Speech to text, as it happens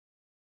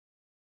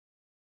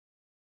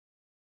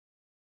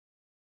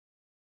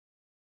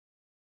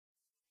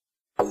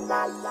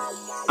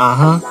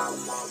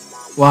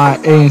Y,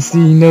 A, and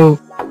C know.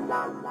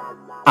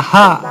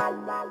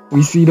 Aha!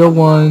 We see the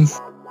ones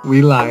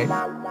we like.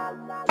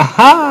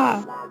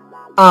 Aha!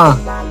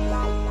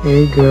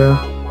 Hey girl,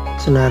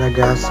 tonight I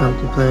got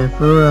something planned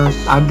for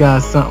us. I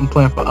got something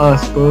planned for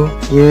us, boo.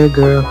 Yeah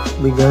girl,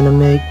 we gonna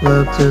make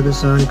love till the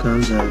sun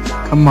comes up.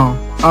 Come on,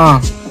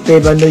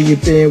 Babe, I know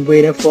you've been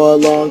waiting for a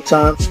long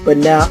time, but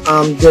now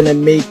I'm gonna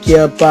make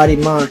your body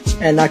mine.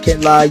 And I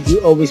can't lie, you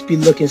always be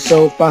looking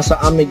so fine, so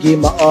I'ma give you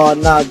my all,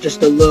 not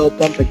just a little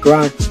bump and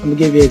grind. I'ma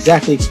give you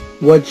exactly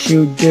what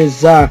you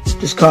desire.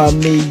 Just call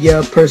me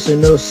your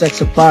personal sex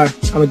supplier.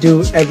 I'ma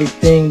do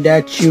everything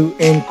that you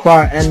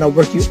inquire, and I'll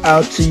work you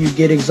out till you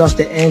get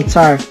exhausted and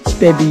tired.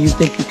 Baby, you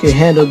think you can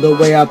handle the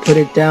way I put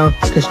it down?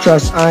 Cause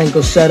trust, I ain't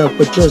gon' settle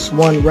for just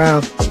one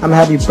round. I'ma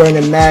have you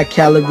burning mad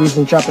calories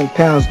and dropping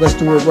pounds. Let's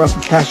do it rough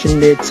and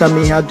passionate. Tell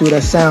me how do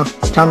that sound?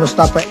 Time to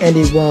stop for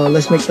anyone.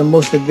 Let's make the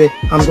most of it.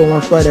 I'm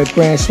going for the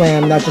grand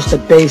slam, not just a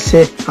base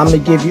hit. I'ma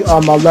give you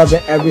all my love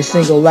and every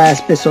single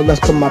last bit. So let's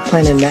put my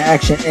plan into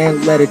action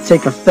and let it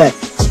take effect.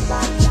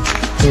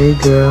 Hey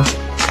girl,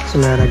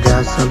 tonight I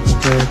got something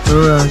planned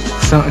for us.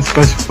 Something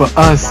special for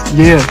us,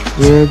 yeah.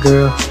 Yeah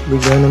girl, we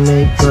gonna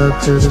make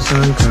love till the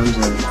sun comes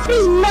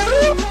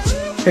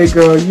up. Hey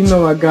girl, you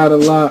know I got a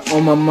lot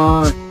on my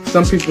mind.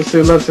 Some people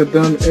say love to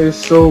them is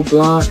so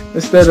blind.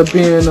 Instead of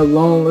being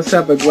alone, let's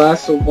have a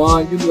glass of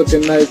wine. You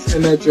looking nice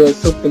in that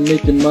dress, hope to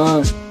make it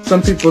mine.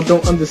 Some people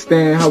don't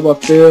understand how I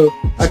feel.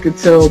 I can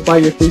tell by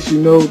your face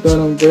you know that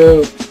I'm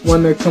real.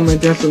 Wanna come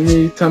and dance with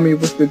me, tell me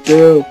what's the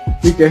deal.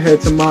 We can head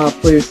to my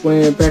place,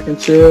 laying back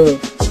and chill.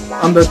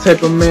 I'm the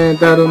type of man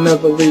that'll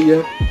never leave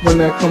ya.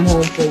 When I come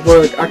home from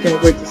work, I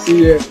can't wait to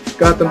see ya.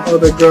 Got them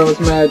other girls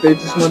mad, they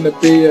just wanna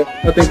be ya.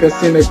 I think I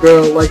seen a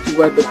girl like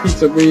you at the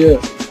pizzeria.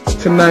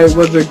 Tonight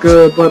was a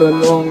good but a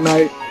long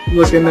night.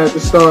 Looking at the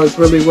stars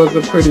really was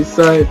a pretty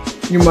sight.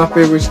 You my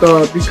favorite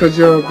star because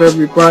you're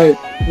very bright.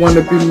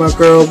 Wanna be my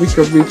girl, we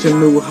could reach a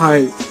new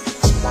height.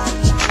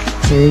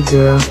 Hey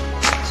girl,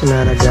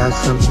 tonight I got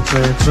something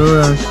planned for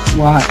us.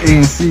 Y, A,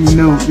 and C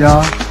know,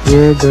 y'all.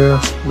 Yeah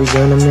girl, we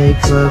gonna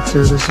make love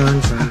till the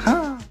sun comes up.